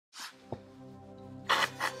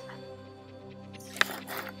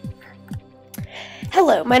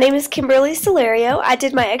Hello, my name is Kimberly Solario. I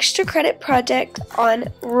did my extra credit project on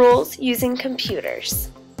rules using computers.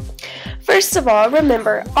 First of all,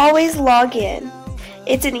 remember, always log in.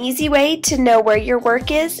 It's an easy way to know where your work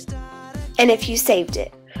is and if you saved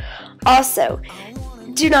it. Also,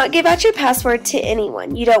 do not give out your password to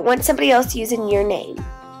anyone. You don't want somebody else using your name.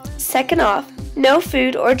 Second off, no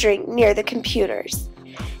food or drink near the computers.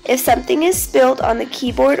 If something is spilled on the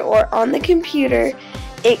keyboard or on the computer,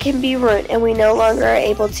 it can be ruined and we no longer are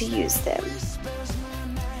able to use them.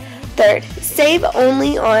 Third, save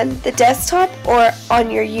only on the desktop or on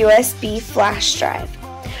your USB flash drive.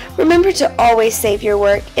 Remember to always save your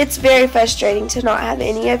work. It's very frustrating to not have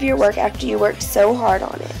any of your work after you worked so hard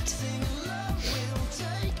on it.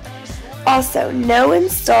 Also, no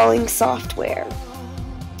installing software.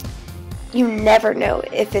 You never know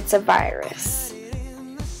if it's a virus.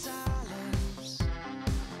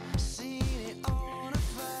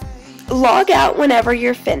 Log out whenever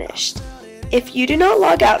you're finished. If you do not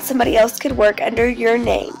log out, somebody else could work under your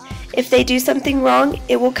name. If they do something wrong,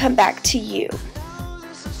 it will come back to you.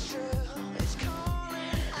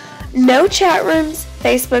 No chat rooms,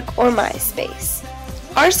 Facebook, or MySpace.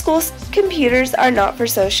 Our school's computers are not for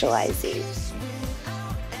socializing.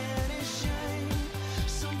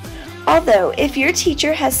 Although, if your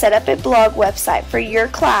teacher has set up a blog website for your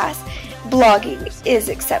class, blogging is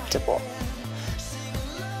acceptable.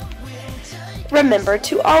 Remember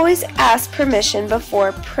to always ask permission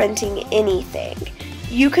before printing anything.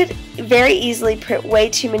 You could very easily print way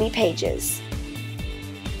too many pages.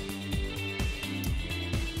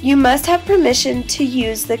 You must have permission to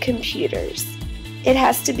use the computers. It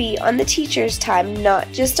has to be on the teacher's time, not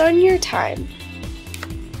just on your time.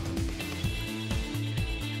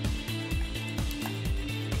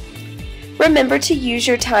 Remember to use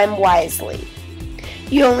your time wisely.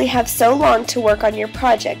 You only have so long to work on your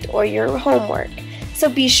project or your homework, so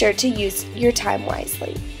be sure to use your time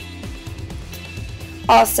wisely.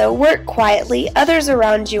 Also, work quietly. Others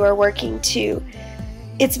around you are working too.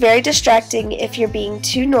 It's very distracting if you're being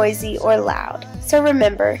too noisy or loud, so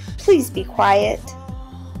remember, please be quiet.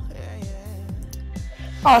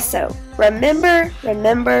 Also, remember.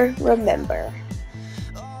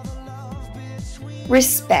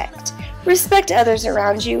 Respect. Respect others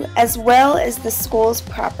around you as well as the school's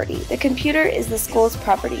property. The computer is the school's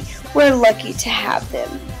property. We're lucky to have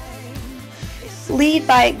them. Lead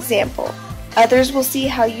by example. Others will see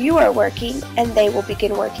how you are working and they will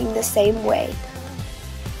begin working the same way.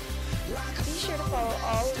 Be sure to follow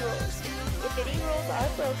all rules. If any rules are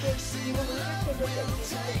broken, you will lose your privilege of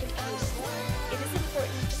using the computer. It is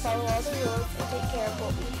important to follow all the rules and take care of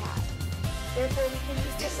what we have. Therefore, we can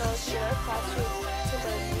use technology in our classroom to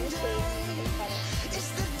learn new things and better.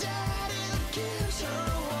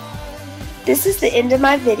 This is the end of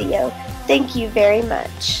my video. Thank you very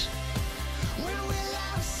much.